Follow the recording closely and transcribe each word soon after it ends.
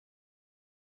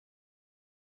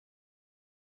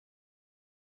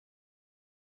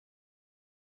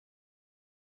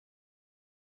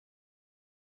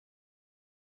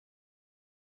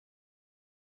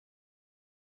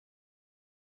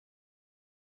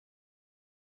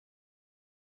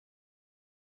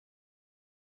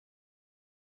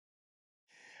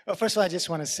Well, first of all, I just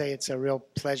want to say it's a real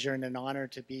pleasure and an honor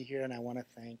to be here, and I want to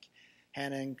thank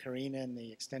Hannah and Carina and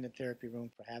the Extended Therapy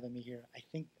Room for having me here. I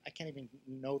think I can't even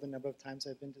know the number of times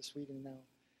I've been to Sweden now,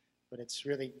 but it's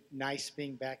really nice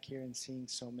being back here and seeing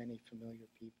so many familiar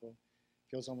people.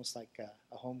 Feels almost like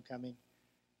a homecoming.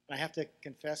 And I have to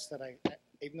confess that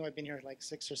even though I've been here like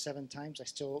 6 or 7 times, I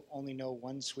still only know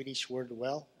one Swedish word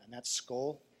well, and that's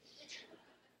skål.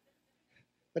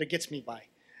 But it gets me by.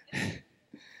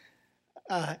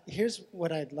 Here's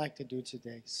what I'd like to do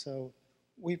today. So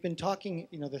we've been talking,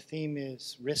 the theme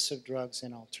is risks of drugs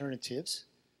and alternatives.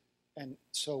 And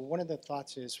so one of the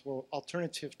thoughts is, well,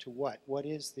 alternative to what? What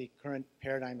is the current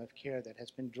paradigm of care that has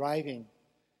been driving,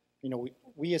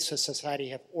 we as a society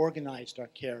have organized our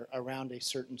care around a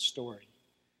certain story.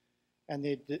 And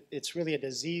it's really a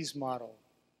disease model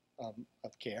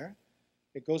of care.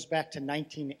 It goes back to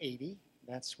 1980.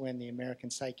 That's when the American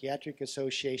Psychiatric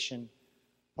Association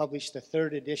published the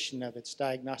 3rd edition of its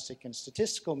Diagnostic and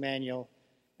Statistical Manual,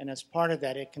 and as part of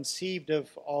that, it conceived of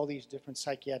all these different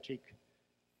psychiatric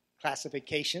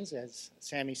classifications, as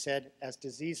Sami said, as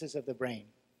diseases of the brain.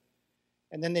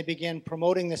 And then they began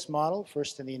promoting this model,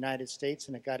 first in the United States,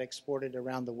 and it got exported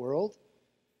around the world.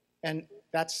 And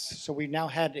so we've now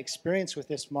had experience with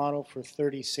this model for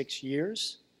 36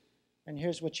 years, and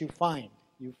here's what you find.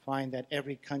 You find that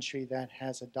every country that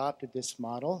has adopted this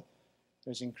model,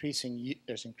 there's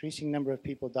increasing number of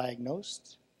people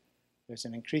diagnosed, there's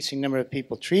an increasing number of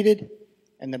people treated,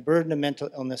 and the burden of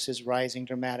mental illness is rising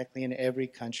dramatically in every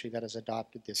country that has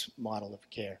adopted this model of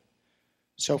care.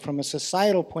 So from a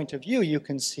societal point of view, you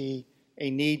can see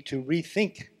a need to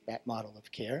rethink that model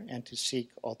of care and to seek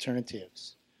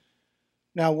alternatives.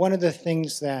 Now, one of the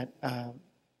things that,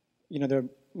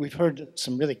 we've heard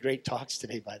some really great talks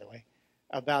today, by the way,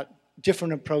 about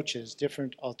different approaches,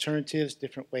 different alternatives,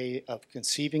 different way of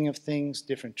conceiving of things,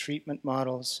 different treatment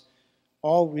models,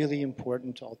 all really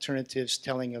important alternatives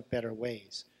telling of better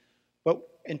ways. But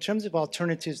in terms of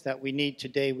alternatives that we need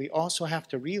today, we also have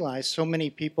to realize so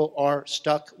many people are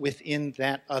stuck within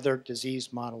that other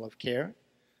disease model of care.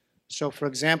 So for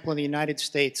example, in the United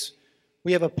States,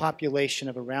 we have a population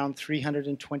of around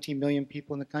 320 million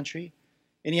people in the country.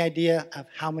 Any idea of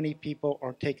how many people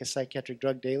take a psychiatric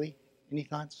drug daily? Any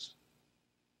thoughts?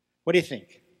 What do you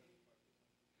think?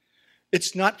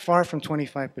 It's not far from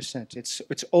 25%.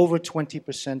 It's over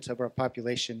 20% of our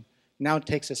population now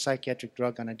takes a psychiatric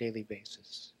drug on a daily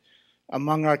basis.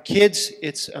 Among our kids,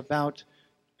 it's about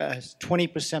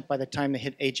 20% by the time they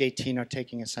hit age 18 are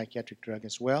taking a psychiatric drug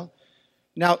as well.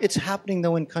 Now, it's happening,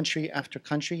 though, in country after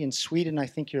country. In Sweden, I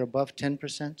think you're above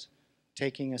 10%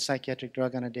 taking a psychiatric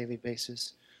drug on a daily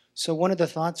basis. So one of the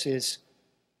thoughts is,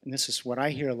 and this is what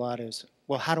I hear a lot, is,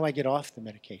 well, how do I get off the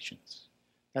medications?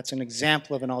 That's an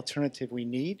example of an alternative we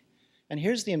need. And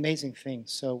here's the amazing thing.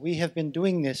 So we have been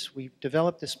doing this. We've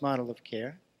developed this model of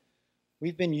care.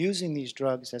 We've been using these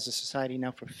drugs as a society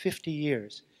now for 50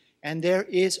 years. And there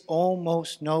is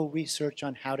almost no research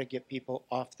on how to get people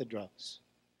off the drugs.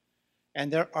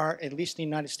 And there are, at least in the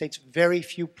United States, very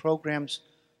few programs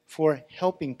for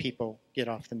helping people get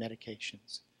off the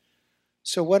medications.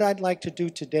 So what I'd like to do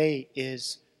today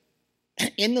is,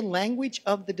 in the language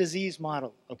of the disease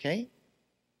model, okay,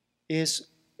 is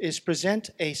present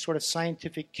a sort of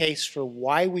scientific case for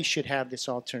why we should have this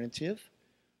alternative,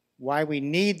 why we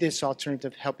need this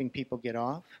alternative helping people get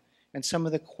off, and some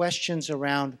of the questions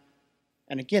around,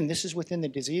 and again, this is within the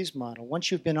disease model.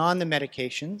 Once you've been on the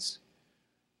medications,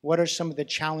 what are some of the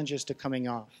challenges to coming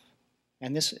off?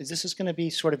 And this is going to be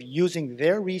sort of using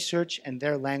their research and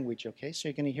their language, okay? So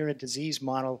you're going to hear a disease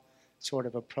model sort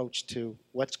of approach to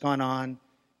what's gone on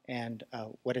and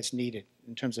what is needed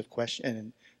in terms of question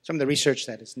and some of the research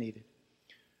that is needed.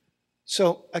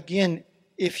 So again,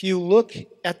 if you look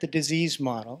at the disease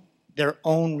model, their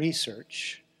own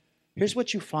research, here's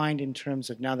what you find in terms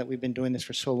of, now that we've been doing this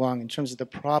for so long, in terms of the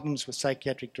problems with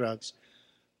psychiatric drugs.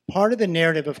 Part of the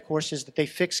narrative, of course, is that they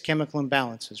fix chemical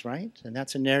imbalances, right? And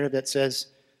that's a narrative that says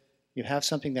you have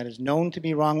something that is known to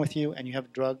be wrong with you and you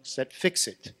have drugs that fix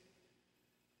it.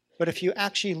 But if you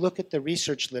actually look at the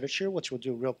research literature, which we'll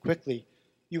do real quickly,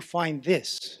 you find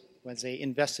this, as they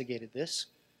investigated this,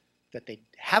 that they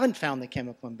haven't found the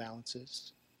chemical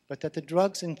imbalances, but that the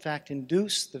drugs, in fact,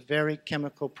 induce the very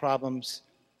chemical problems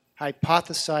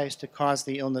hypothesized to cause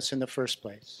the illness in the first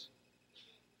place.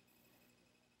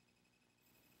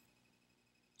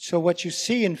 So what you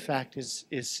see, in fact, is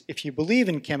if you believe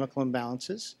in chemical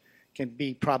imbalances, can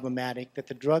be problematic, that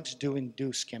the drugs do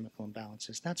induce chemical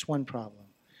imbalances. That's one problem.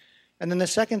 And then the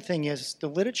second thing is the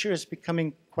literature is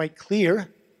becoming quite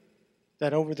clear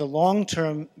that over the long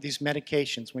term, these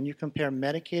medications, when you compare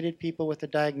medicated people with a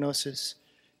diagnosis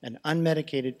and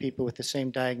unmedicated people with the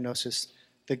same diagnosis,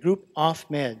 the group off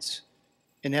meds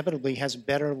inevitably has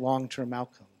better long-term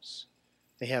outcomes.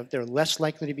 They're less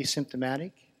likely to be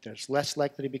symptomatic, they're less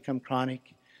likely to become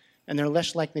chronic, and they're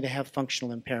less likely to have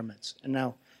functional impairments. And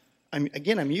now,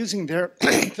 I'm using their,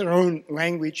 their own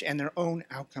language and their own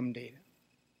outcome data.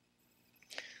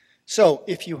 So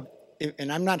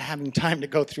and I'm not having time to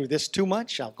go through this too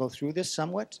much, I'll go through this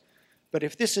somewhat, but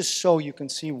if this is so, you can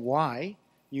see why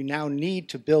you now need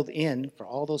to build in, for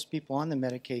all those people on the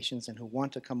medications and who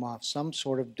want to come off, some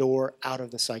sort of door out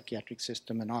of the psychiatric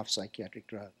system and off psychiatric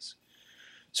drugs.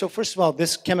 So first of all,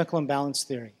 this chemical imbalance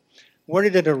theory. Where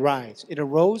did it arise? It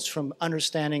arose from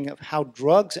understanding of how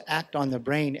drugs act on the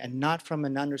brain and not from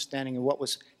an understanding of what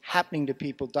was happening to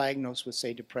people diagnosed with,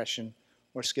 say, depression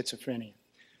or schizophrenia.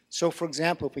 So for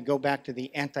example, if we go back to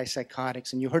the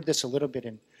antipsychotics, and you heard this a little bit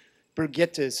in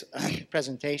Birgitta's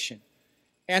presentation,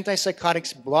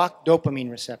 antipsychotics block dopamine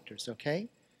receptors, okay?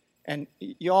 And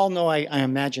you all know, I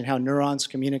imagine, how neurons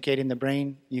communicate in the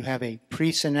brain. You have a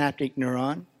presynaptic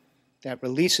neuron that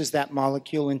releases that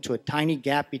molecule into a tiny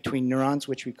gap between neurons,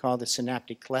 which we call the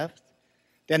synaptic cleft.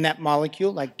 Then that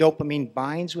molecule, like dopamine,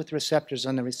 binds with receptors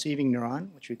on the receiving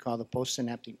neuron, which we call the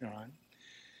postsynaptic neuron.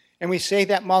 And we say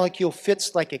that molecule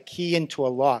fits like a key into a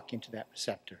lock into that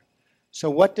receptor. So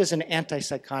what does an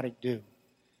antipsychotic do?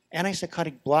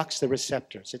 Antipsychotic blocks the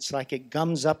receptors. It's like it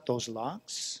gums up those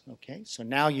locks, okay? So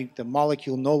now the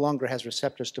molecule no longer has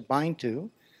receptors to bind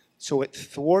to, so it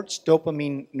thwarts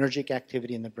dopaminergic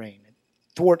activity in the brain. It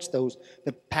thwarts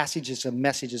the passages of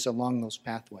messages along those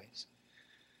pathways.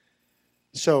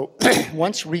 So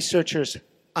once researchers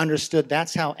understood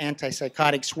that's how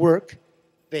antipsychotics work,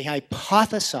 they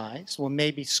hypothesized, well,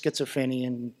 maybe schizophrenia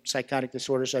and psychotic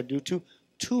disorders are due to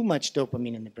too much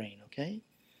dopamine in the brain, okay?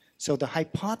 So the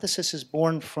hypothesis is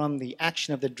born from the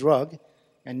action of the drug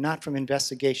and not from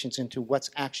investigations into what's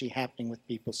actually happening with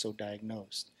people so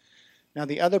diagnosed. Now,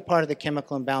 the other part of the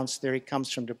chemical imbalance theory comes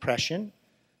from depression.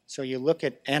 So you look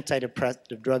at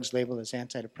antidepressive drugs labeled as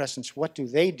antidepressants. What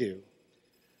do?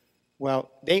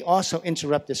 Well, they also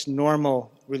interrupt this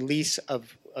normal release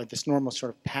of this normal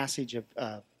sort of passage of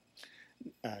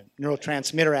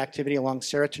neurotransmitter activity along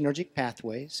serotonergic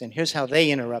pathways. And here's how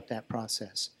they interrupt that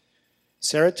process.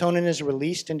 Serotonin is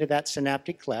released into that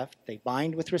synaptic cleft. They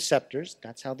bind with receptors.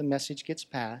 That's how the message gets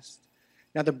passed.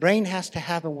 Now, the brain has to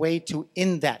have a way to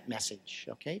end that message,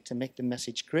 okay, to make the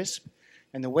message crisp.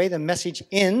 And the way the message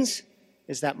ends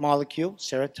is that molecule,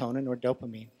 serotonin or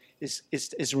dopamine,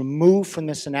 is removed from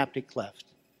the synaptic cleft.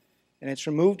 And it's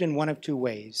removed in one of two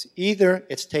ways. Either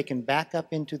it's taken back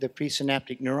up into the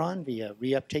presynaptic neuron via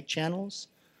reuptake channels,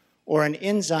 or an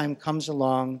enzyme comes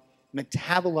along,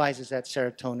 metabolizes that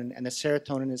serotonin, and the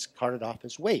serotonin is carted off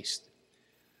as waste.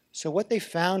 So what they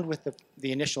found with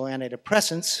the initial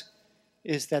antidepressants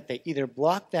is that they either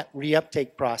block that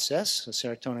reuptake process, so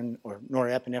serotonin or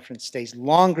norepinephrine stays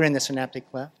longer in the synaptic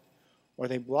cleft, or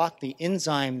they block the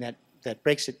enzyme that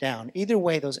breaks it down. Either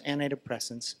way, those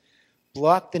antidepressants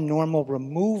block the normal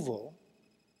removal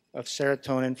of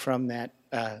serotonin from that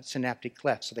synaptic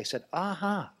cleft. So they said,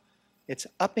 aha, it's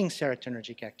upping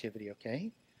serotonergic activity,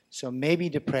 okay? So maybe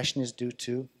depression is due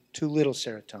to too little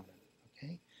serotonin,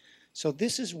 okay? So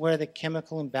this is where the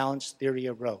chemical imbalance theory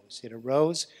arose. It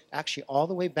arose actually all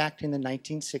the way back in the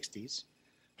 1960s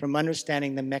from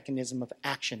understanding the mechanism of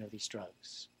action of these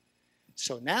drugs.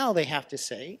 So now they have to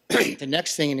say, the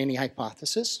next thing in any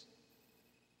hypothesis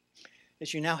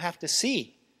is you now have to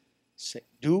see,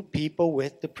 do people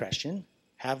with depression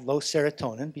have low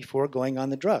serotonin before going on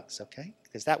the drugs, okay?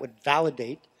 Because that would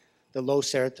validate the low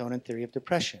serotonin theory of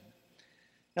depression.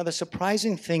 Now, the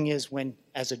surprising thing is when,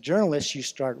 as a journalist, you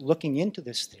start looking into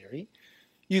this theory,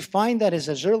 you find that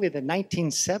as early as the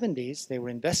 1970s, they were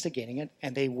investigating it,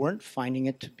 and they weren't finding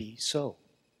it to be so.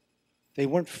 They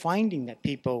weren't finding that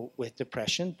people with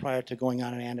depression prior to going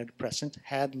on an antidepressant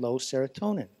had low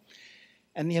serotonin.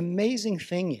 And the amazing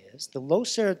thing is, the low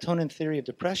serotonin theory of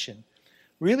depression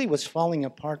really was falling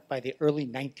apart by the early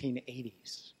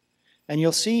 1980s. And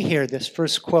you'll see here this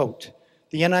first quote.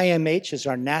 The NIMH is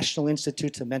our National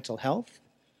Institute of Mental Health.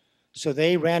 So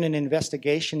they ran an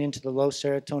investigation into the low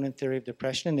serotonin theory of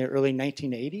depression in the early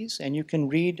 1980s, and you can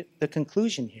read the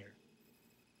conclusion here.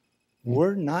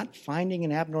 We're not finding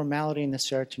an abnormality in the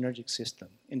serotonergic system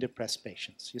in depressed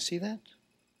patients. You see that?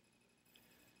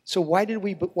 So why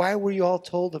were you all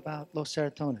told about low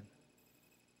serotonin?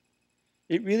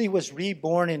 It really was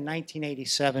reborn in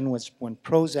 1987 was when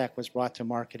Prozac was brought to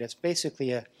market as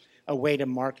basically a way to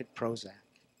market Prozac.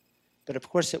 But of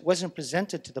course, it wasn't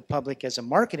presented to the public as a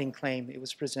marketing claim. It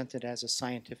was presented as a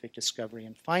scientific discovery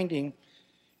and finding.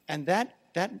 And that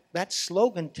that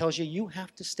slogan tells you you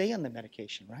have to stay on the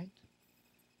medication, right?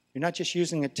 You're not just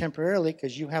using it temporarily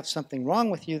because you have something wrong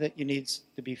with you that you needs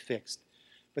to be fixed.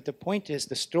 But the point is,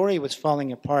 the story was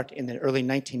falling apart in the early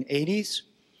 1980s.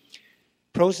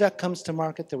 Prozac comes to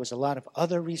market. There was a lot of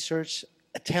other research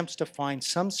attempts to find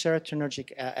some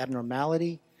serotonergic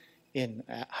abnormality in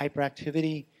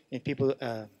hyperactivity in people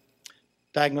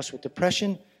diagnosed with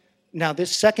depression. Now,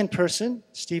 this second person,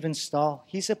 Stephen Stahl,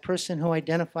 he's a person who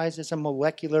identifies as a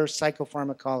molecular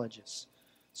psychopharmacologist.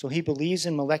 So he believes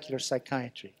in molecular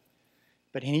psychiatry.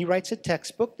 But he writes a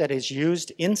textbook that is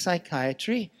used in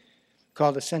psychiatry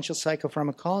called Essential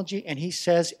Psychopharmacology, and he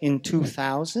says in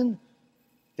 2000,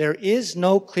 there is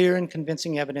no clear and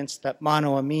convincing evidence that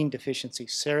monoamine deficiency,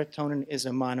 serotonin is a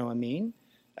monoamine,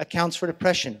 accounts for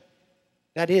depression.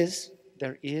 That is,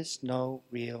 there is no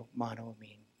real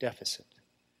monoamine deficit.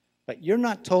 But you're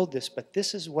not told this, but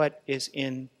this is what is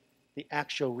in the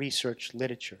actual research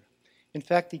literature. In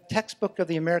fact, the textbook of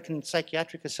the American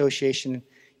Psychiatric Association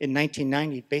in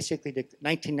 1990, basically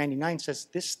 1999, says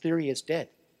this theory is dead.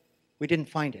 We didn't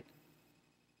find it.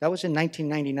 That was in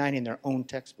 1999 in their own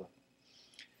textbook.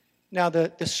 Now,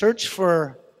 the search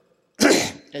for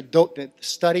the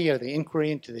study or the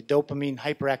inquiry into the dopamine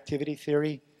hyperactivity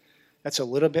theory, that's a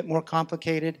little bit more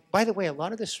complicated. By the way, a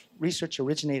lot of this research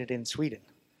originated in Sweden.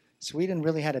 Sweden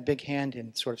really had a big hand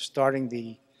in sort of starting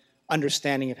the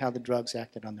understanding of how the drugs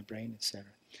acted on the brain, et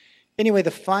cetera. Anyway, the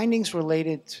findings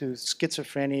related to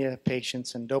schizophrenia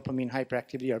patients and dopamine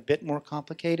hyperactivity are a bit more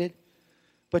complicated.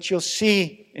 But you'll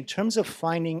see, in terms of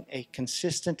finding a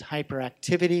consistent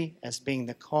hyperactivity as being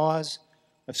the cause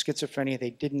of schizophrenia, they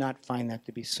did not find that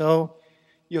to be so.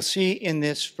 You'll see in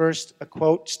this first a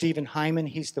quote, Stephen Hyman,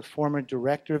 he's the former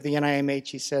director of the NIMH,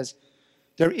 he says,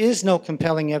 there is no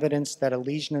compelling evidence that a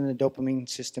lesion in the dopamine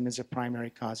system is a primary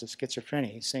cause of schizophrenia.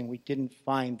 He's saying we didn't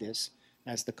find this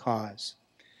as the cause.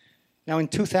 Now in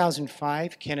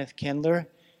 2005, Kenneth Kendler,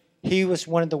 he was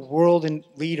one of the world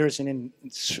leaders in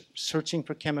searching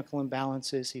for chemical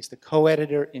imbalances. He's the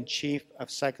co-editor-in-chief of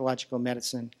Psychological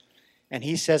Medicine. And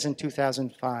he says in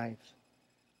 2005,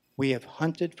 we have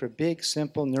hunted for big,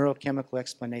 simple neurochemical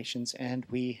explanations, and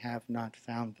we have not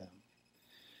found them.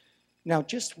 Now,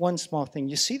 just one small thing.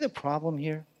 You see the problem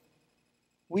here?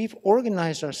 We've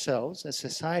organized ourselves as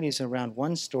societies around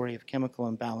one story of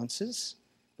chemical imbalances,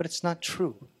 but it's not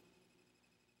true.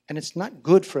 And it's not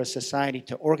good for a society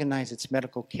to organize its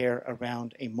medical care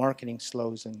around a marketing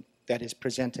slogan that is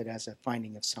presented as a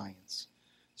finding of science.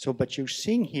 So, but you're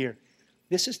seeing here,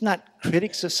 this is not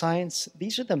critics of science.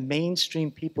 These are the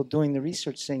mainstream people doing the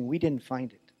research saying we didn't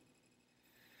find it.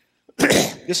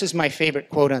 This is my favorite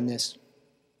quote on this.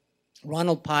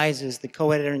 Ronald Pies is the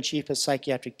co-editor-in-chief of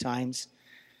Psychiatric Times.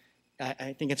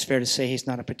 I think it's fair to say he's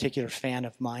not a particular fan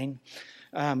of mine.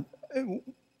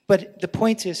 But the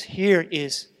point is here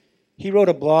is, he wrote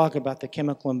a blog about the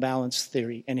chemical imbalance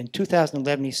theory, and in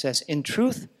 2011 he says, in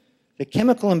truth, the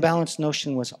chemical imbalance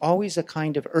notion was always a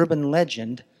kind of urban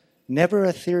legend, never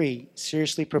a theory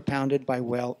seriously propounded by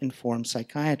well-informed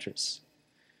psychiatrists.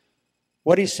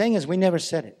 What he's saying is we never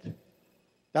said it.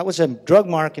 That was a drug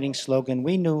marketing slogan.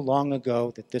 We knew long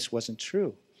ago that this wasn't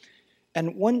true.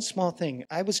 And one small thing,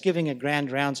 I was giving a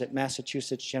grand rounds at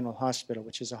Massachusetts General Hospital,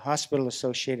 which is a hospital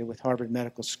associated with Harvard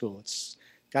Medical School. It's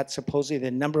got supposedly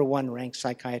the #1 ranked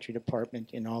psychiatry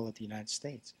department in all of the United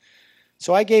States.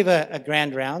 So I gave a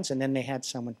grand rounds, and then they had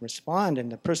someone respond, and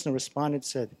the person who responded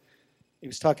said, he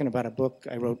was talking about a book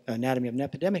I wrote, Anatomy of an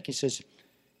Epidemic. He says,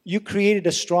 you created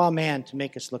a straw man to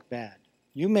make us look bad.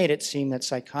 You made it seem that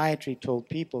psychiatry told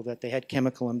people that they had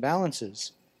chemical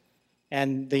imbalances.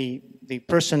 And the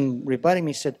person rebutting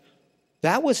me said,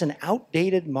 that was an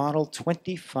outdated model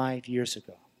 25 years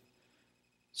ago.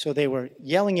 So they were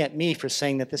yelling at me for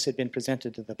saying that this had been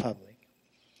presented to the public.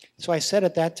 So I said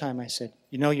at that time, I said,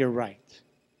 you know, you're right.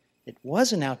 It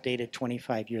wasn't outdated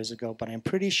 25 years ago, but I'm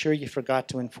pretty sure you forgot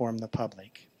to inform the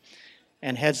public.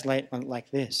 And heads went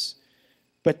like this.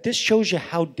 But this shows you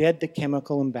how dead the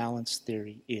chemical imbalance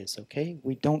theory is, okay?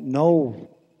 We don't know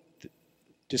the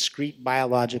discrete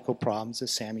biological problems,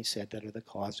 as Sami said, that are the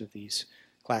cause of these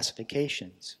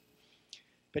classifications.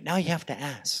 But now you have to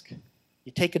ask.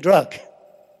 You take a drug.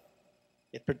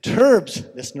 It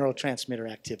perturbs this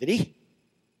neurotransmitter activity.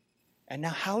 And now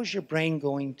how is your brain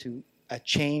going to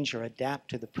change or adapt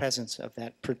to the presence of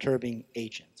that perturbing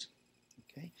agent?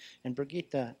 Okay? And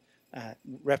Birgitta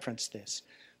referenced this.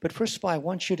 But first of all, I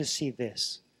want you to see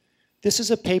this. This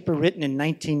is a paper written in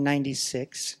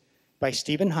 1996 by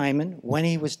Stephen Hyman when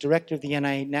he was director of the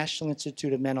NIH National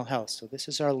Institute of Mental Health. So this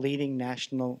is our leading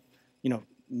national,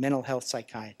 mental health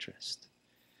psychiatrist.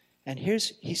 And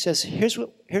he says,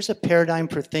 here's a paradigm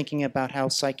for thinking about how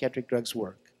psychiatric drugs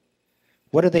work.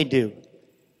 What do?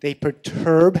 They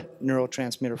perturb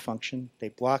neurotransmitter function, they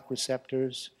block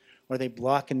receptors, or they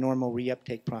block a normal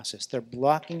reuptake process. They're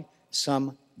blocking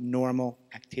some normal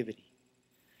activity.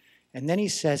 And then he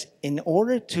says, in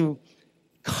order to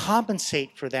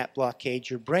compensate for that blockade,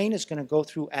 your brain is going to go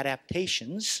through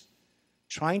adaptations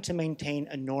trying to maintain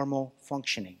a normal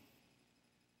functioning.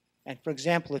 And for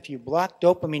example, if you block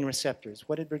dopamine receptors,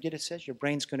 what did Birgitta say? Your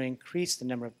brain's going to increase the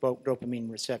number of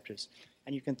dopamine receptors.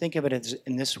 And you can think of it as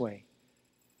in this way.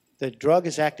 The drug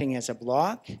is acting as a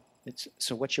block.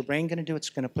 So what's your brain going to do? It's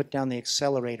going to put down the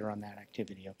accelerator on that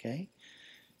activity, okay?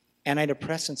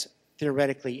 Antidepressants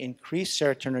theoretically increase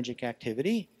serotonergic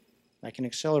activity, like an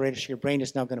accelerator, so your brain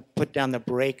is now going to put down the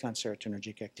brake on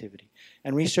serotonergic activity.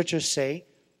 And researchers say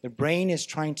the brain is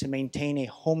trying to maintain a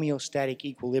homeostatic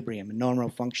equilibrium, a normal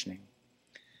functioning.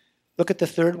 Look at the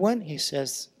third one. He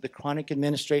says the chronic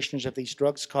administrations of these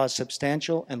drugs cause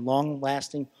substantial and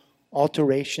long-lasting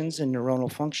alterations in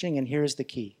neuronal functioning, and here is the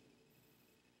key.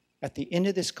 At the end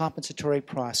of this compensatory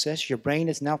process, your brain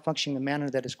is now functioning in a manner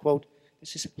that is, quote,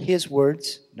 this is his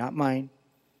words, not mine,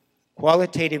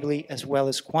 qualitatively as well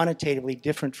as quantitatively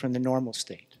different from the normal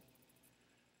state.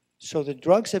 So the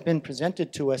drugs have been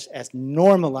presented to us as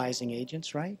normalizing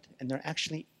agents, right? And they're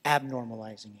actually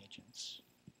abnormalizing agents.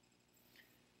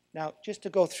 Now, just to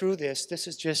go through this, this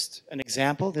is just an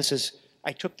example.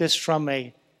 I took this from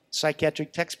a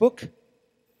psychiatric textbook.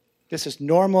 This is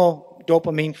normal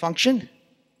dopamine function,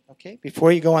 okay,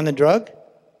 before you go on the drug.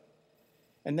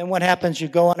 And then what happens, you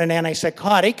go on an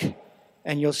antipsychotic,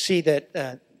 and you'll see that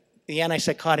the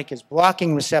antipsychotic is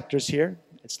blocking receptors here.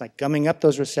 It's like gumming up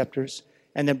those receptors.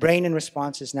 And the brain in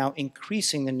response is now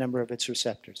increasing the number of its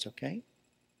receptors, okay?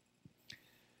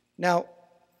 Now,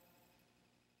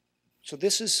 so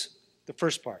this is the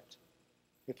first part.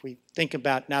 If we think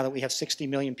about now that we have 60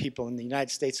 million people in the United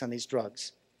States on these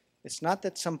drugs, it's not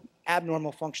that some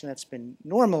abnormal function that's been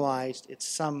normalized,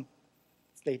 it's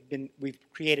we've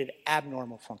created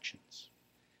abnormal functions.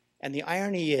 And the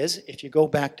irony is, if you go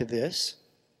back to this,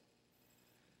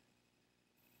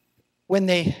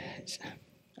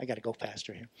 I got to go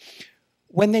faster here.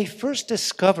 When they first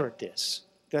discovered this,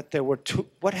 that there were two,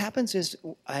 what happens is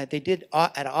they did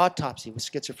an autopsy with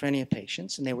schizophrenia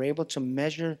patients, and they were able to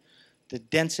measure the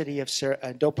density of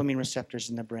dopamine receptors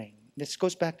in the brain. This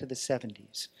goes back to the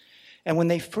 70s. And when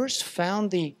they first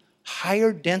found the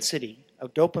higher density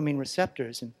of dopamine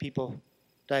receptors in people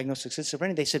diagnosed with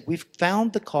schizophrenia, they said, we've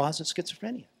found the cause of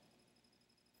schizophrenia.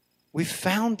 We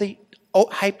found the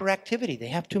hyperactivity. They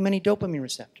have too many dopamine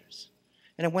receptors.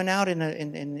 And it went out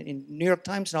in New York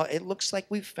Times, and it looks like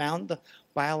we've found the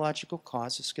biological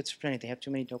cause of schizophrenia. They have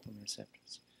too many dopamine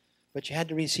receptors. But you had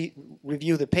to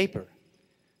review the paper.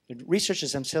 The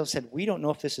researchers themselves said, we don't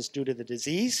know if this is due to the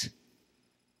disease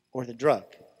or the drug.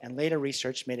 And later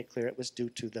research made it clear it was due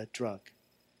to the drug.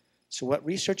 So what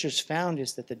researchers found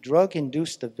is that the drug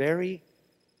induced the very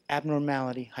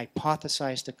abnormality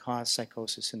hypothesized to cause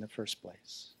psychosis in the first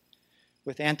place.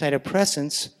 With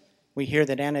antidepressants, we hear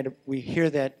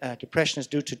that depression is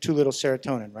due to too little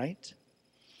serotonin, right?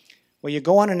 Well, you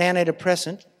go on an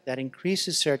antidepressant that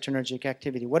increases serotonergic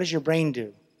activity. What does your brain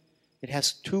do? It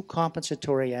has two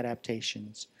compensatory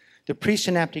adaptations. The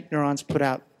presynaptic neurons put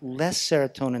out less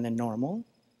serotonin than normal.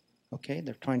 Okay,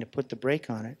 they're trying to put the brake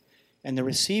on it. And the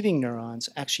receiving neurons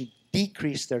actually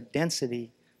decrease their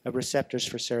density of receptors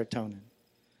for serotonin.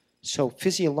 So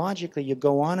physiologically, you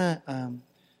go on an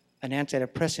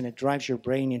antidepressant, it drives your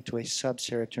brain into a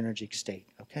sub-serotonergic state,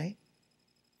 okay?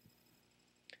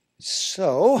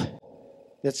 So,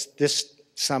 that's this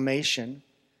summation.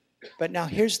 But now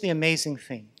here's the amazing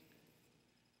thing.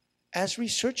 As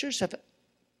researchers have,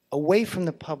 away from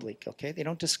the public, okay, they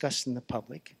don't discuss it in the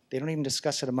public. They don't even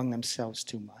discuss it among themselves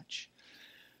too much.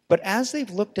 But as they've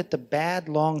looked at the bad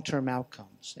long-term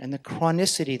outcomes and the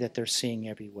chronicity that they're seeing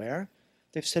everywhere,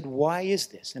 they've said, why is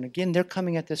this? And again, they're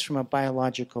coming at this from a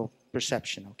biological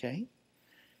perception, okay?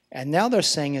 And now they're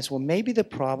saying is, well, maybe the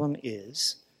problem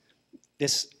is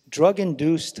this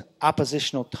drug-induced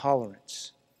oppositional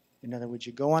tolerance. In other words,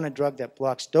 you go on a drug that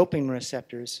blocks dopamine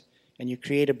receptors, and you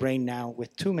create a brain now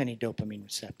with too many dopamine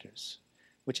receptors,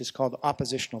 which is called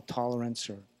oppositional tolerance,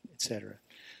 or et cetera.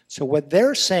 So what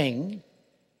they're saying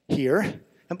here,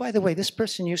 and by the way, this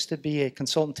person used to be a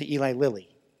consultant to Eli Lilly,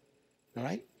 all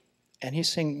right? And he's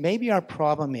saying maybe our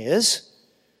problem is,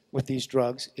 with these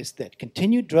drugs, is that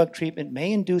continued drug treatment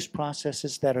may induce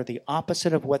processes that are the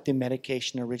opposite of what the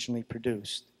medication originally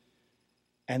produced.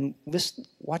 And listen,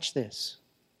 watch this.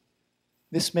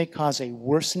 This may cause a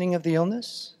worsening of the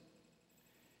illness,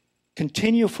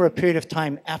 continue for a period of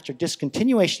time after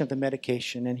discontinuation of the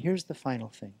medication. And here's the final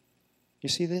thing. You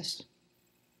see this?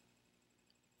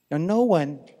 Now, no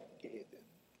one,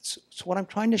 so what I'm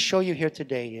trying to show you here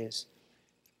today is,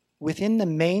 within the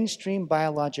mainstream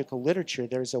biological literature,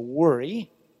 there's a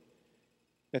worry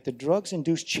that the drugs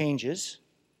induce changes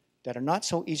that are not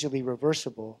so easily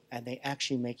reversible, and they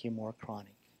actually make you more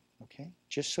chronic. Okay?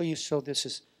 Just so you know, this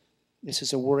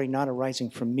is a worry not arising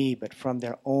from me, but from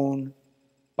their own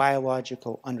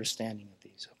biological understanding of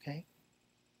these. Okay?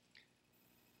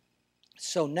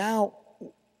 So now,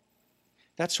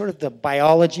 that's sort of the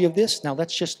biology of this. Now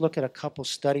let's just look at a couple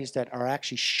studies that are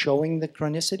actually showing the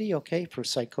chronicity, okay, for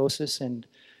psychosis and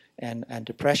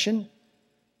depression.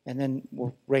 And then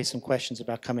we'll raise some questions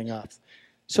about coming off.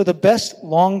 So the best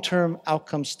long-term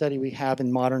outcome study we have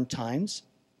in modern times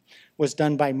was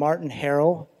done by Martin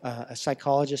Harrow, a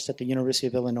psychologist at the University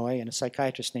of Illinois, and a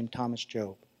psychiatrist named Thomas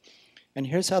Job. And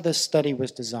here's how this study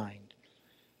was designed.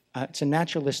 It's a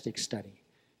naturalistic study.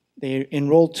 They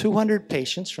enrolled 200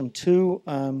 patients from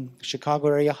 2 Chicago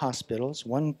area hospitals,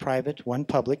 one private, one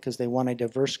public, because they want a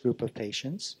diverse group of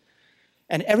patients.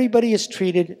 And everybody is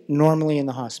treated normally in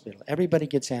the hospital. Everybody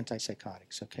gets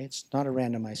antipsychotics, okay? It's not a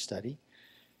randomized study.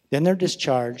 Then they're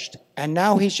discharged, and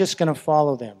now he's just going to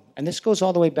follow them. And this goes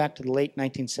all the way back to the late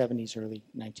 1970s, early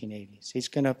 1980s. He's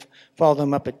going to follow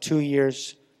them up at 2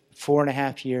 years,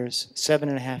 4.5 years,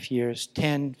 7.5 years,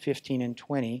 10, 15, and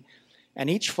 20. And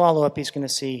each follow-up, he's going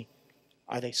to see,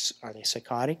 are they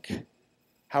psychotic?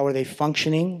 How are they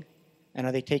functioning? And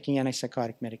are they taking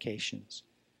antipsychotic medications?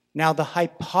 Now, the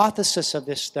hypothesis of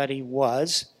this study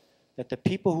was that the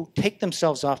people who take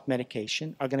themselves off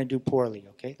medication are going to do poorly,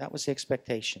 okay? That was the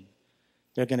expectation.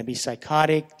 They're going to be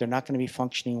psychotic, they're not going to be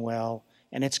functioning well,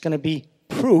 and it's going to be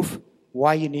proof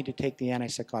why you need to take the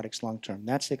antipsychotics long-term.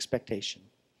 That's the expectation.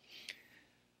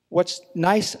 What's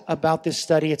nice about this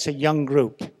study, it's a young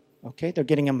group, okay? They're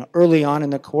getting them early on in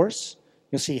the course.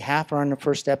 You'll see half are on the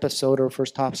first episode or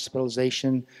first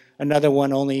hospitalization, another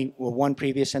one only, well, one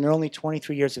previous, and they're only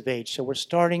 23 years of age. So we're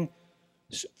starting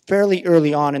fairly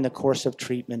early on in the course of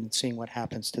treatment and seeing what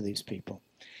happens to these people.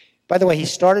 By the way, he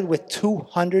started with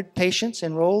 200 patients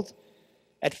enrolled.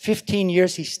 At 15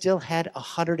 years, he still had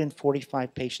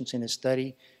 145 patients in his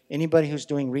study. Anybody who's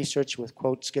doing research with,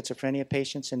 quote, schizophrenia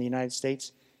patients in the United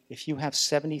States, if you have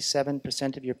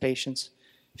 77% of your patients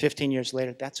 15 years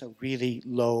later, that's a really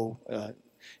low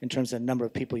in terms of the number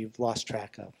of people you've lost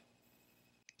track of.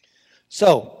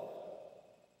 So,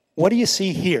 what do you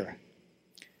see here?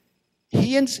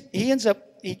 He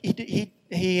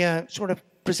sort of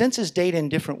presents his data in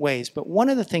different ways, but one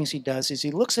of the things he does is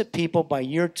he looks at people by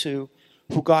year 2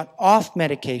 who got off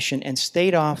medication and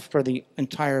stayed off for the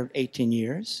entire 18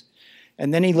 years,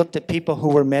 and then he looked at people who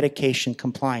were medication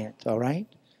compliant, all right?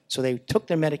 So they took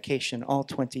their medication all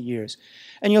 20 years.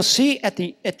 And you'll see at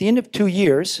the end of 2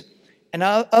 years, and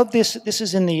of this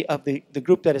is in the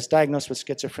group that is diagnosed with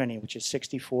schizophrenia, which is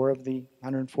 64 of the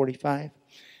 145,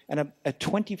 and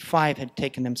 25 had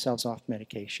taken themselves off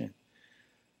medication.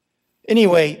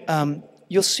 Anyway,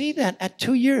 you'll see that at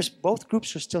 2 years, both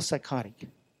groups are still psychotic.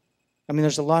 I mean,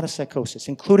 there's a lot of psychosis,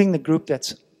 including the group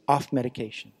that's off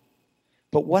medication.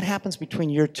 But what happens between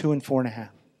year 2 and 4.5?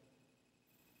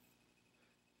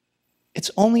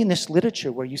 It's only in this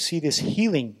literature where you see this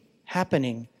healing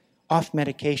happening off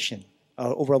medication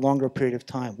over a longer period of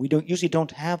time. We usually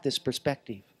don't have this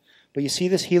perspective. But you see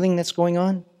this healing that's going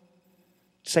on?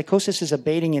 Psychosis is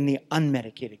abating in the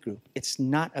unmedicated group. It's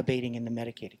not abating in the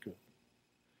medicated group.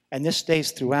 And this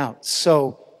stays throughout.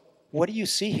 So what do you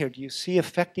see here? Do you see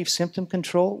effective symptom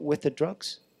control with the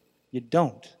drugs? You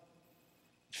don't.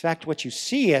 In fact, what you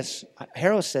see, as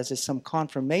Harrow says, is some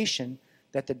confirmation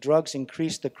that the drugs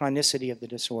increase the chronicity of the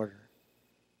disorder.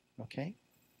 Okay?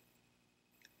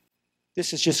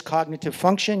 This is just cognitive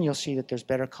function. You'll see that there's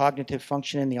better cognitive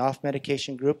function in the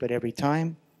off-medication group at every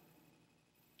time.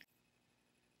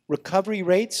 Recovery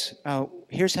rates,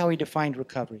 here's how he defined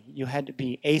recovery. You had to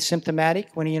be asymptomatic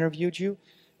when he interviewed you.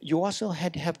 You also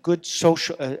had to have good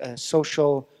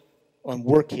social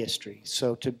work history.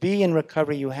 So to be in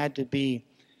recovery, you had to be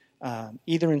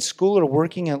either in school or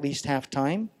working at least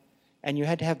half-time, and you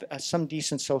had to have some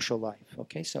decent social life.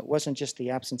 Okay, so it wasn't just the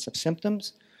absence of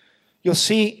symptoms. You'll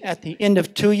see at the end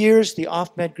of 2 years, the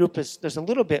off-med group there's a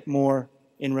little bit more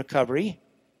in recovery,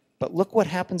 but look what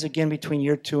happens again between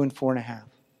year 2 and 4.5.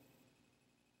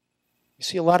 You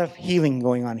see a lot of healing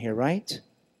going on here, right?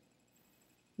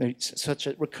 Such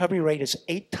a recovery rate is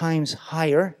 8 times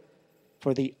higher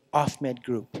for the off-med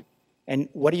group. And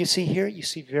what do you see here? You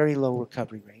see very low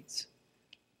recovery rates.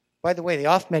 By the way, the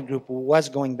off-med group was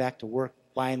going back to work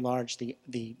by and large.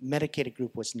 The medicated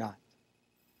group was not.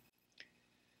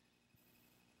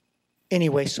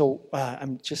 Anyway, so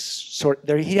I'm just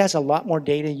there. He has a lot more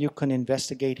data you can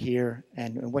investigate here,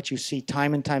 and what you see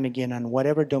time and time again on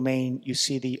whatever domain, you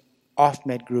see the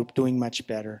off-med group doing much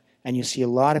better, and you see a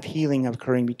lot of healing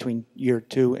occurring between year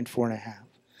 2 and 4.5.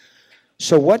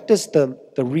 So what does the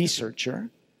researcher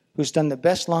who's done the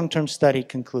best long-term study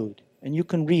conclude? And you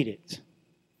can read it.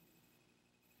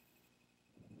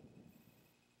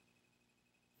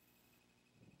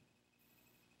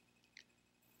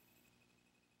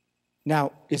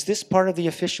 Now, is this part of the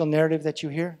official narrative that you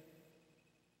hear?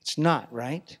 It's not,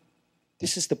 right?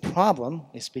 This is the problem,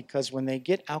 is because when they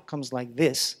get outcomes like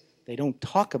this, they don't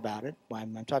talk about it.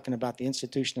 I'm talking about the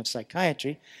Institution of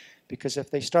Psychiatry, because if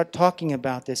they start talking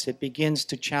about this, it begins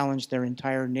to challenge their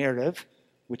entire narrative,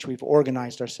 which we've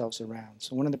organized ourselves around.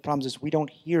 So one of the problems is we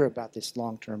don't hear about this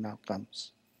long-term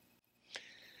outcomes.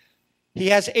 He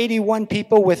has 81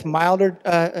 people with milder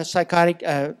psychotic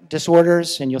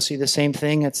disorders, and you'll see the same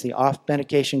thing. It's the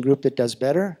off-medication group that does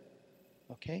better.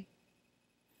 Okay?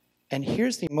 And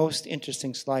here's the most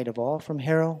interesting slide of all from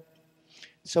Harrow.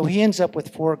 So he ends up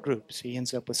with 4 groups. He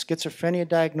ends up with schizophrenia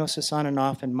diagnosis on and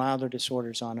off and milder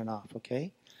disorders on and off,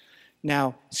 okay?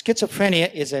 Now,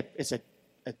 schizophrenia is a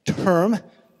term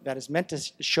that is meant to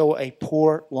show a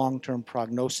poor long-term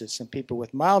prognosis, and people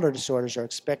with milder disorders are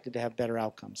expected to have better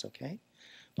outcomes, okay?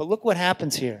 But look what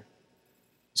happens here.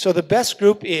 So the best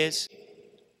group is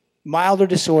milder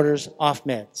disorders off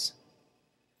meds.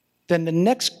 Then the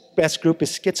next best group is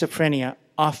schizophrenia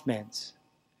off meds.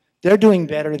 They're doing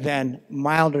better than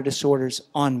milder disorders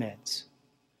on meds.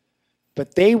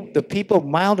 But the people with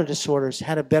milder disorders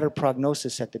had a better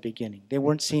prognosis at the beginning. They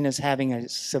weren't seen as having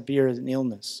as severe an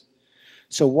illness.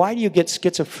 So why do you get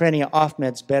schizophrenia off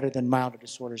meds better than milder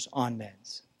disorders on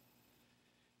meds?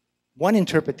 One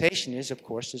interpretation is, of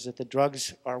course, is that the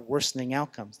drugs are worsening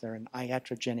outcomes. They're an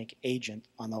iatrogenic agent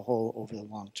on the whole over the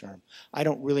long term. I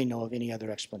don't really know of any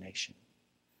other explanation.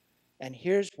 And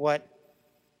here's what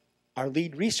our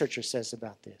lead researcher says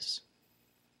about this,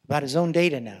 about his own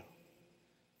data now.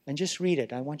 And just read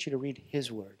it. I want you to read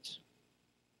his words.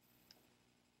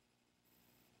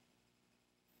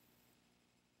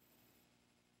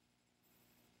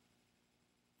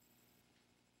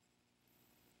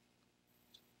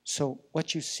 So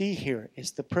what you see here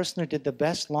is the person who did the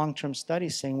best long-term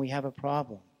studies saying we have a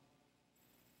problem,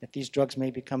 that these drugs may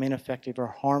become ineffective or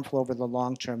harmful over the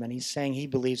long term, and he's saying he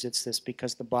believes it's this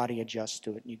because the body adjusts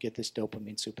to it and you get this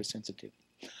dopamine supersensitivity.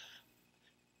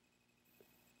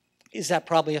 Is that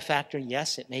probably a factor?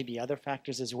 Yes, it may be other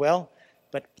factors as well,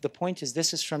 but the point is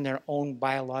this is from their own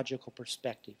biological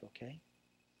perspective, okay?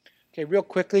 Okay, real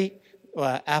quickly,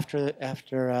 after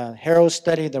Harrow's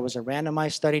study, there was a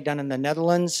randomized study done in the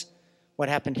Netherlands. What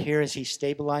happened here is he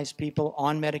stabilized people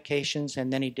on medications,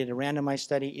 and then he did a randomized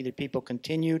study. Either people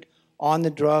continued on the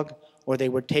drug or they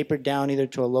were tapered down either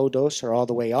to a low dose or all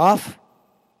the way off.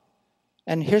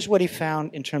 And here's what he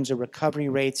found in terms of recovery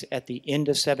rates at the end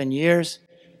of 7 years.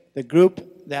 The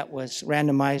group that was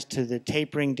randomized to the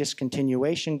tapering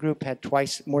discontinuation group had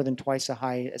more than twice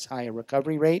as high a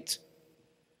recovery rate.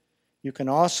 You can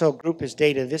also group his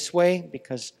data this way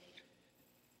because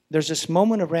there's this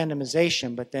moment of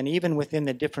randomization, but then even within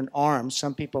the different arms,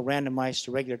 some people randomized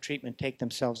to regular treatment take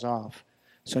themselves off.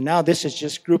 So now this is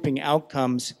just grouping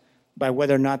outcomes by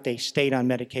whether or not they stayed on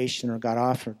medication or got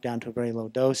off or down to a very low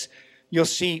dose. You'll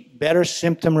see better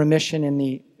symptom remission in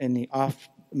the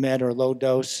off-med or low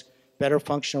dose, better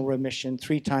functional remission,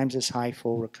 3 times as high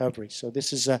full recovery. So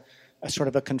this is a sort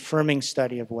of a confirming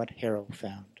study of what Harrow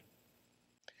found.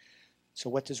 So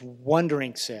what does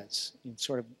Wondering says in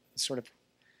sort of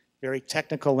very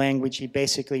technical language? He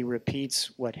basically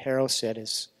repeats what Harrow said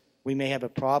is we may have a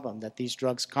problem that these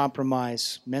drugs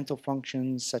compromise mental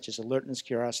functions such as alertness,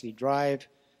 curiosity, drive,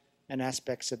 and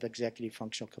aspects of executive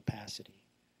functional capacity.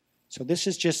 So this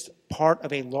is just part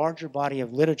of a larger body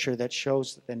of literature that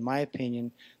shows, in my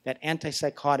opinion, that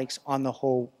antipsychotics on the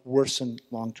whole worsen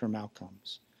long-term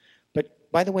outcomes. But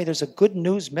by the way, there's a good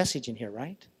news message in here,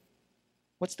 right?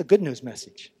 What's the good news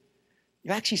message?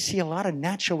 You actually see a lot of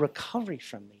natural recovery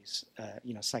from these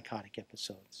psychotic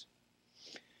episodes.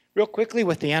 Real quickly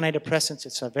with the antidepressants,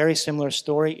 it's a very similar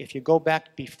story. If you go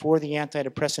back before the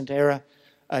antidepressant era,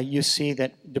 you see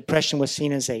that depression was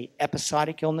seen as an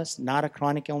episodic illness, not a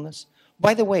chronic illness.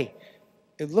 By the way,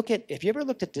 have you ever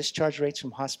looked at discharge rates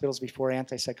from hospitals before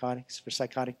antipsychotics for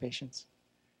psychotic patients?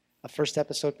 First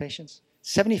episode patients?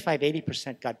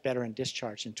 75-80% got better in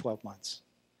discharge in 12 months.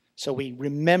 So we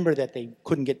remember that they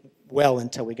couldn't get well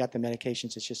until we got the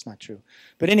medications. It's just not true.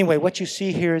 But anyway, what you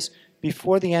see here is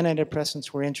before the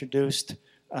antidepressants were introduced,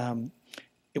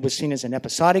 it was seen as an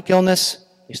episodic illness.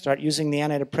 you start using the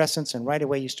antidepressants, and right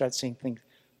away you start seeing things.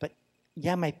 But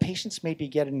yeah, my patients may be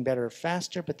getting better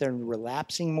faster, but they're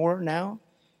relapsing more now.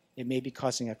 It may be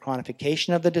causing a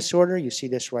chronification of the disorder. You see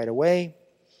this right away.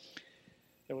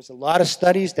 There was a lot of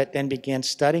studies that then began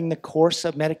studying the course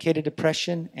of medicated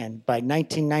depression, and by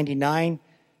 1999,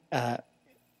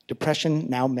 depression,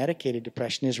 now medicated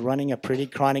depression, is running a pretty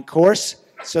chronic course.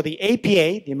 So the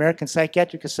APA, the American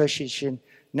Psychiatric Association,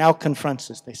 now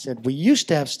confronts us. They said, we used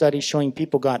to have studies showing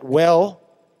people got well,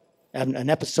 and an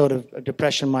episode of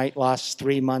depression might last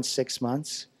 3 months, 6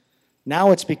 months.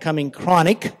 Now it's becoming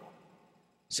chronic.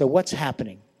 So what's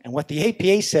happening? And what the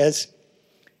APA says,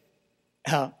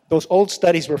 those old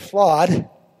studies were flawed,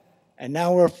 and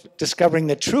now we're discovering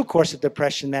the true course of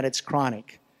depression, that it's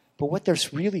chronic. But what they're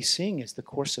really seeing is the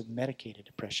course of medicated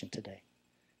depression today.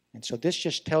 And so this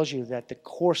just tells you that the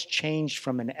course changed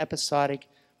from an episodic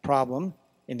problem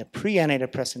in the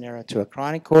pre-antidepressant era to a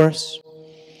chronic course.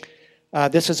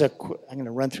 I'm going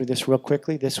to run through this real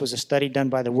quickly. This was a study done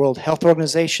by the World Health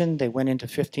Organization. They went into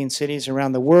 15 cities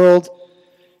around the world.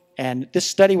 And this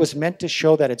study was meant to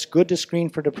show that it's good to screen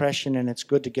for depression and it's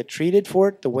good to get treated for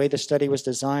it. The way the study was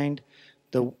designed,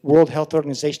 the World Health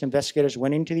Organization investigators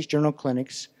went into these journal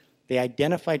clinics. They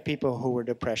identified people who were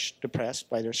depressed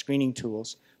by their screening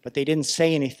tools, but they didn't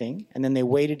say anything. And then they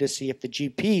waited to see if the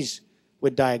GPs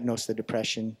would diagnose the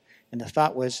depression. And the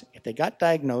thought was, if they got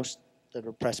diagnosed, the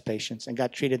depressed patients, and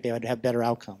got treated, they would have better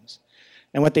outcomes.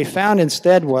 And what they found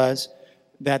instead was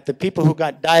that the people who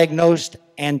got diagnosed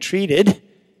and treated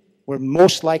were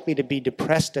most likely to be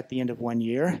depressed at the end of 1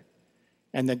 year.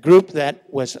 And the group that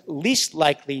was least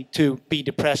likely to be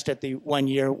depressed at the 1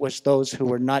 year was those who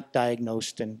were not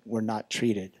diagnosed and were not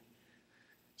treated.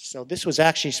 So this was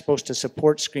actually supposed to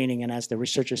support screening, and as the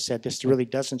researchers said, this really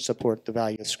doesn't support the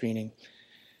value of screening.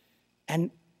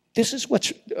 And this is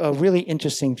what's a really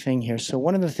interesting thing here. So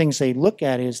one of the things they look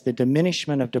at is the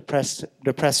diminishment of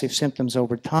depressive symptoms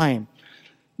over time.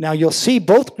 Now you'll see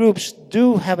both groups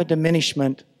do have a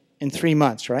diminishment in 3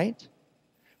 months, right?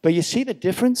 But you see the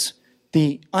difference?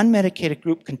 The unmedicated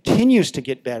group continues to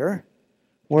get better,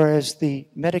 whereas the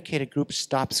medicated group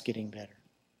stops getting better.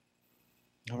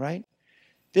 All right?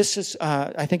 This is,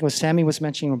 I think it was Sami was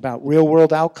mentioning about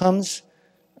real-world outcomes.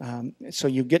 So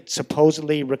you get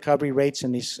supposedly recovery rates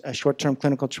in these short-term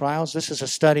clinical trials. This is a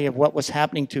study of what was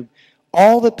happening to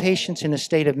all the patients in the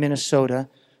state of Minnesota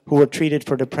who were treated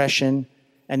for depression,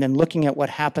 and then looking at what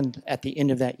happened at the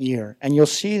end of that year. And you'll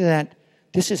see that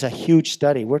this is a huge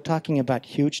study. We're talking about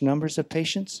huge numbers of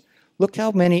patients. Look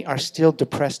how many are still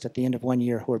depressed at the end of 1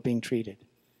 year who are being treated.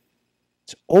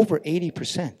 It's over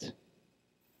 80%.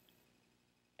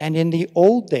 And in the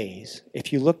old days,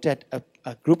 if you looked at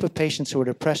a group of patients who were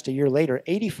depressed a year later,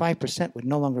 85% would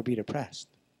no longer be depressed.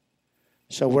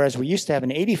 So whereas we used to have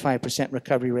an 85%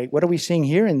 recovery rate, what are we seeing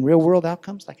here in real-world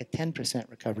outcomes? Like a 10%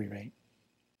 recovery rate.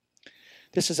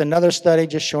 This is another study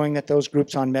just showing that those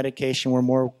groups on medication were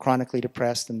more chronically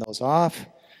depressed than those off.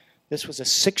 This was a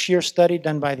 6-year study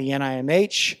done by the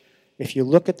NIMH. If you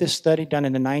look at this study done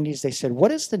in the 90s, they said,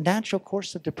 what is the natural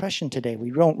course of depression today? We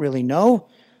don't really know.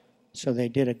 So they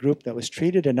did a group that was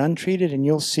treated and untreated, and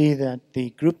you'll see that the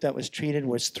group that was treated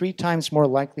was 3 times more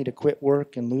likely to quit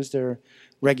work and lose their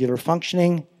regular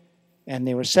functioning, and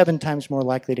they were 7 times more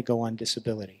likely to go on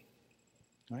disability.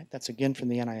 All right, that's again from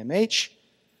the NIMH.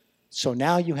 So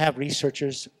now you have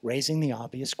researchers raising the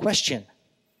obvious question.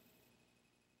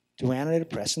 Do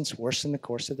antidepressants worsen the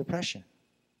course of depression?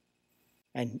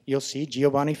 And you'll see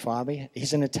Giovanni Fabi,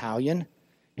 he's an Italian.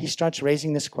 He starts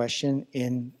raising this question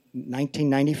in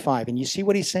 1995. And you see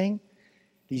what he's saying?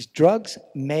 These drugs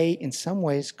may, in some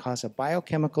ways, cause a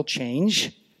biochemical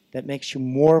change that makes you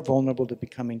more vulnerable to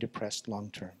becoming depressed long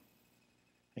term.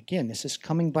 Again, this is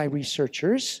coming by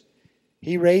researchers.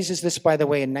 He raises this, by the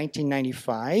way, in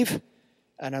 1995.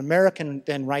 An American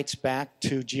then writes back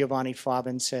to Giovanni Fabi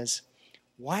and says,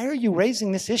 why are you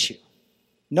raising this issue?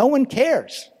 No one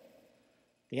cares.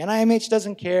 The NIMH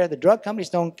doesn't care. The drug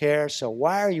companies don't care. So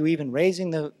why are you even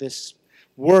raising this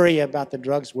worry about the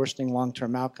drugs worsening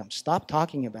long-term outcomes? Stop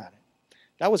talking about it.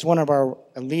 That was one of our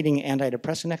leading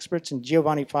antidepressant experts, and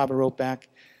Giovanni Fabi wrote back,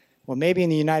 well, maybe in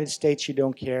the United States you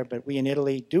don't care, but we in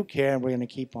Italy do care, and we're going to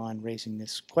keep on raising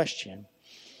this question.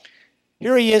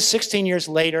 Here he is 16 years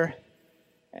later,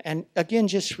 and again,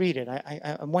 just read it.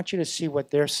 I want you to see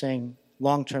what they're saying,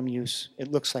 long-term use. It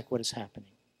looks like what is happening.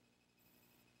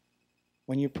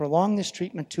 When you prolong this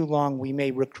treatment too long, we may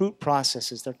recruit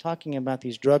processes. They're talking about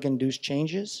these drug-induced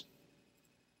changes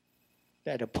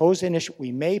that oppose the initial.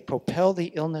 We may propel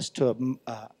the illness to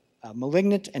a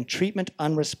malignant and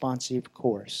treatment-unresponsive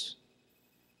course.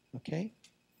 Okay?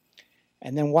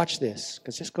 And then watch this,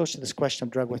 because this goes to this question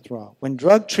of drug withdrawal. When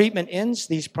drug treatment ends,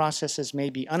 these processes may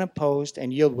be unopposed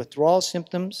and yield withdrawal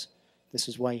symptoms. This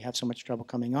is why you have so much trouble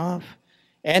coming off.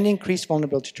 And increased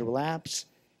vulnerability to relapse.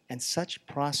 And such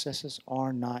processes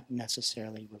are not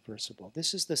necessarily reversible.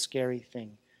 This is the scary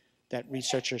thing that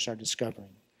researchers are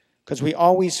discovering. Because we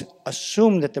always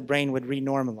assume that the brain would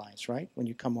renormalize, right, when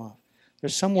you come off.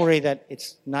 There's some worry that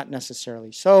it's not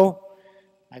necessarily so.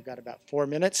 I've got about 4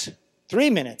 minutes. 3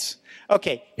 minutes.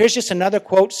 Okay, here's just another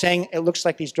quote saying it looks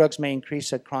like these drugs may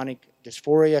increase chronic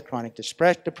dysphoria, chronic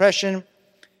depression.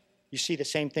 You see the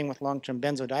same thing with long-term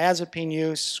benzodiazepine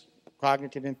use,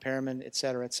 cognitive impairment, et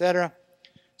cetera, et cetera.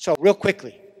 So real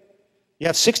quickly, you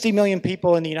have 60 million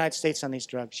people in the United States on these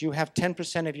drugs. You have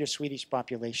 10% of your Swedish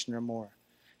population or more.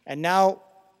 And now,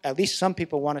 at least some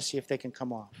people want to see if they can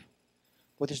come off.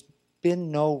 Well, there's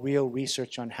been no real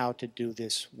research on how to do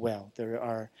this well. There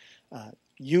are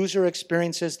user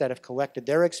experiences that have collected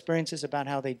their experiences about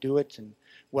how they do it and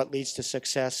what leads to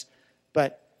success.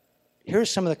 But here are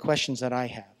some of the questions that I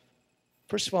have.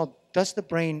 First of all, does the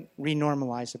brain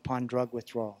renormalize upon drug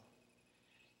withdrawal?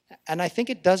 And I think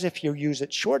it does if you use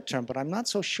it short term, but I'm not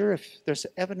so sure if there's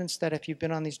evidence that if you've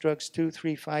been on these drugs 2,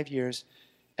 3, 5 years,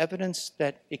 evidence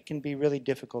that it can be really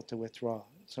difficult to withdraw.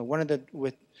 So one of the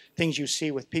things you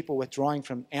see with people withdrawing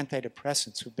from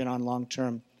antidepressants who've been on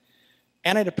long-term,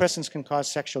 antidepressants can cause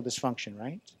sexual dysfunction,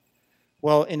 right?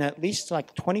 Well, in at least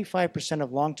like 25%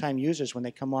 of long-time users, when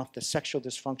they come off, the sexual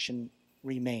dysfunction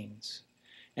remains.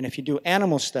 And if you do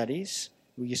animal studies,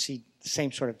 where you see the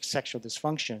same sort of sexual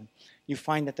dysfunction, you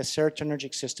find that the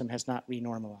serotonergic system has not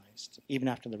renormalized, even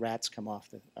after the rats come off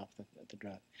the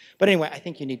drug. But anyway, I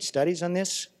think you need studies on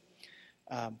this.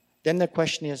 Then the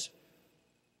question is,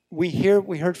 we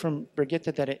heard from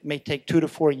Birgitta that it may take 2 to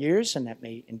 4 years, and that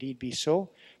may indeed be so,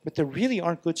 but there really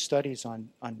aren't good studies on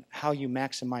how you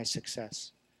maximize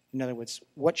success. In other words,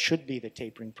 what should be the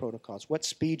tapering protocols? What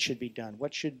speed should be done?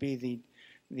 What should be the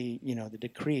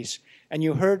decrease? And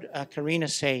you heard Carina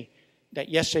say that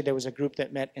yesterday there was a group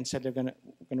that met and said we're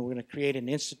going to create an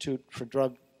institute for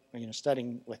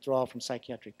studying withdrawal from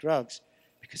psychiatric drugs,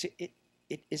 because it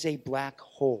is a black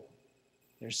hole.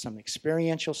 There's some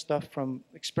experiential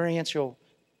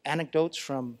anecdotes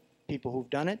from people who've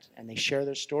done it, and they share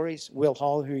their stories. Will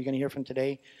Hall, who you're going to hear from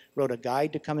today, wrote a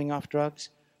guide to coming off drugs.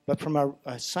 But from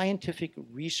a scientific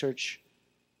research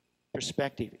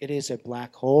perspective, it is a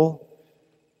black hole.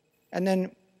 And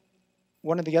then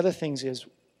one of the other things is,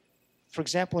 for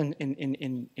example,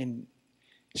 in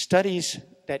studies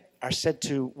that are said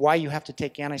to why you have to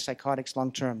take antipsychotics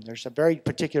long term, there's a very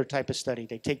particular type of study.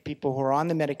 They take people who are on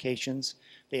the medications,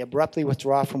 they abruptly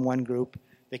withdraw from one group,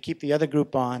 they keep the other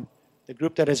group on. The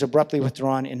group that is abruptly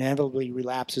withdrawn inevitably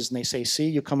relapses, and they say, see,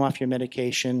 you come off your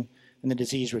medication and the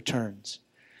disease returns.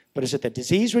 But is it the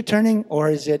disease returning, or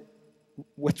is it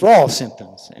withdrawal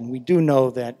symptoms? And we do know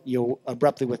that you'll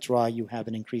abruptly withdraw, you have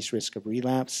an increased risk of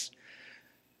relapse.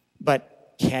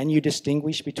 But can you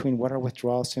distinguish between what are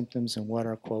withdrawal symptoms and what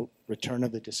are, quote, return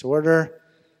of the disorder?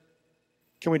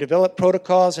 Can we develop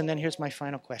protocols? And then here's my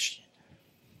final question.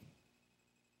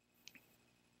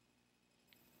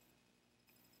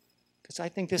 Because I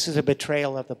think this is a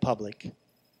betrayal of the public.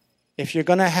 If you're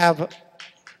going to have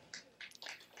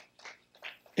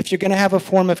a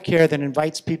form of care that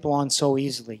invites people on so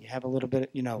easily, you have a little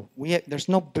bit, there's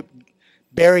no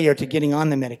barrier to getting on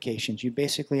the medications. You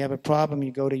basically have a problem,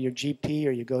 you go to your GP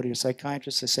or you go to your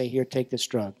psychiatrist to say, here, take this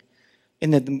drug,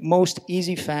 in the most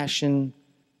easy fashion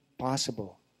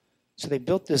possible. So they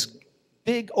built this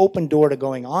big open door to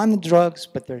going on the drugs,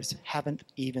 but they haven't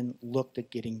even looked at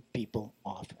getting people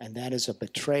off. And that is a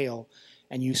betrayal.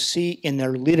 And you see in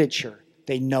their literature,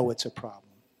 they know it's a problem.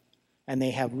 And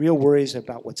they have real worries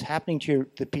about what's happening to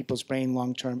the people's brain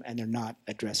long term, and they're not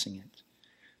addressing it.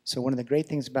 So one of the great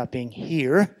things about being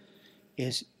here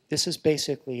is this is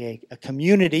basically a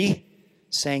community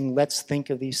saying, let's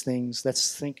think of these things,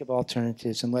 let's think of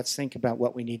alternatives, and let's think about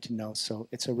what we need to know. So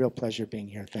it's a real pleasure being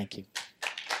here. Thank you.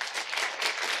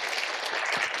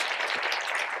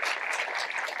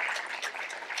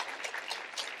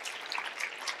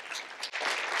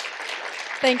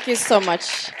 Thank you so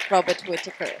much, Robert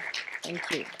Whitaker. Thank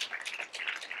you.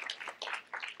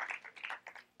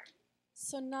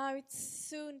 So now it's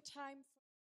soon time.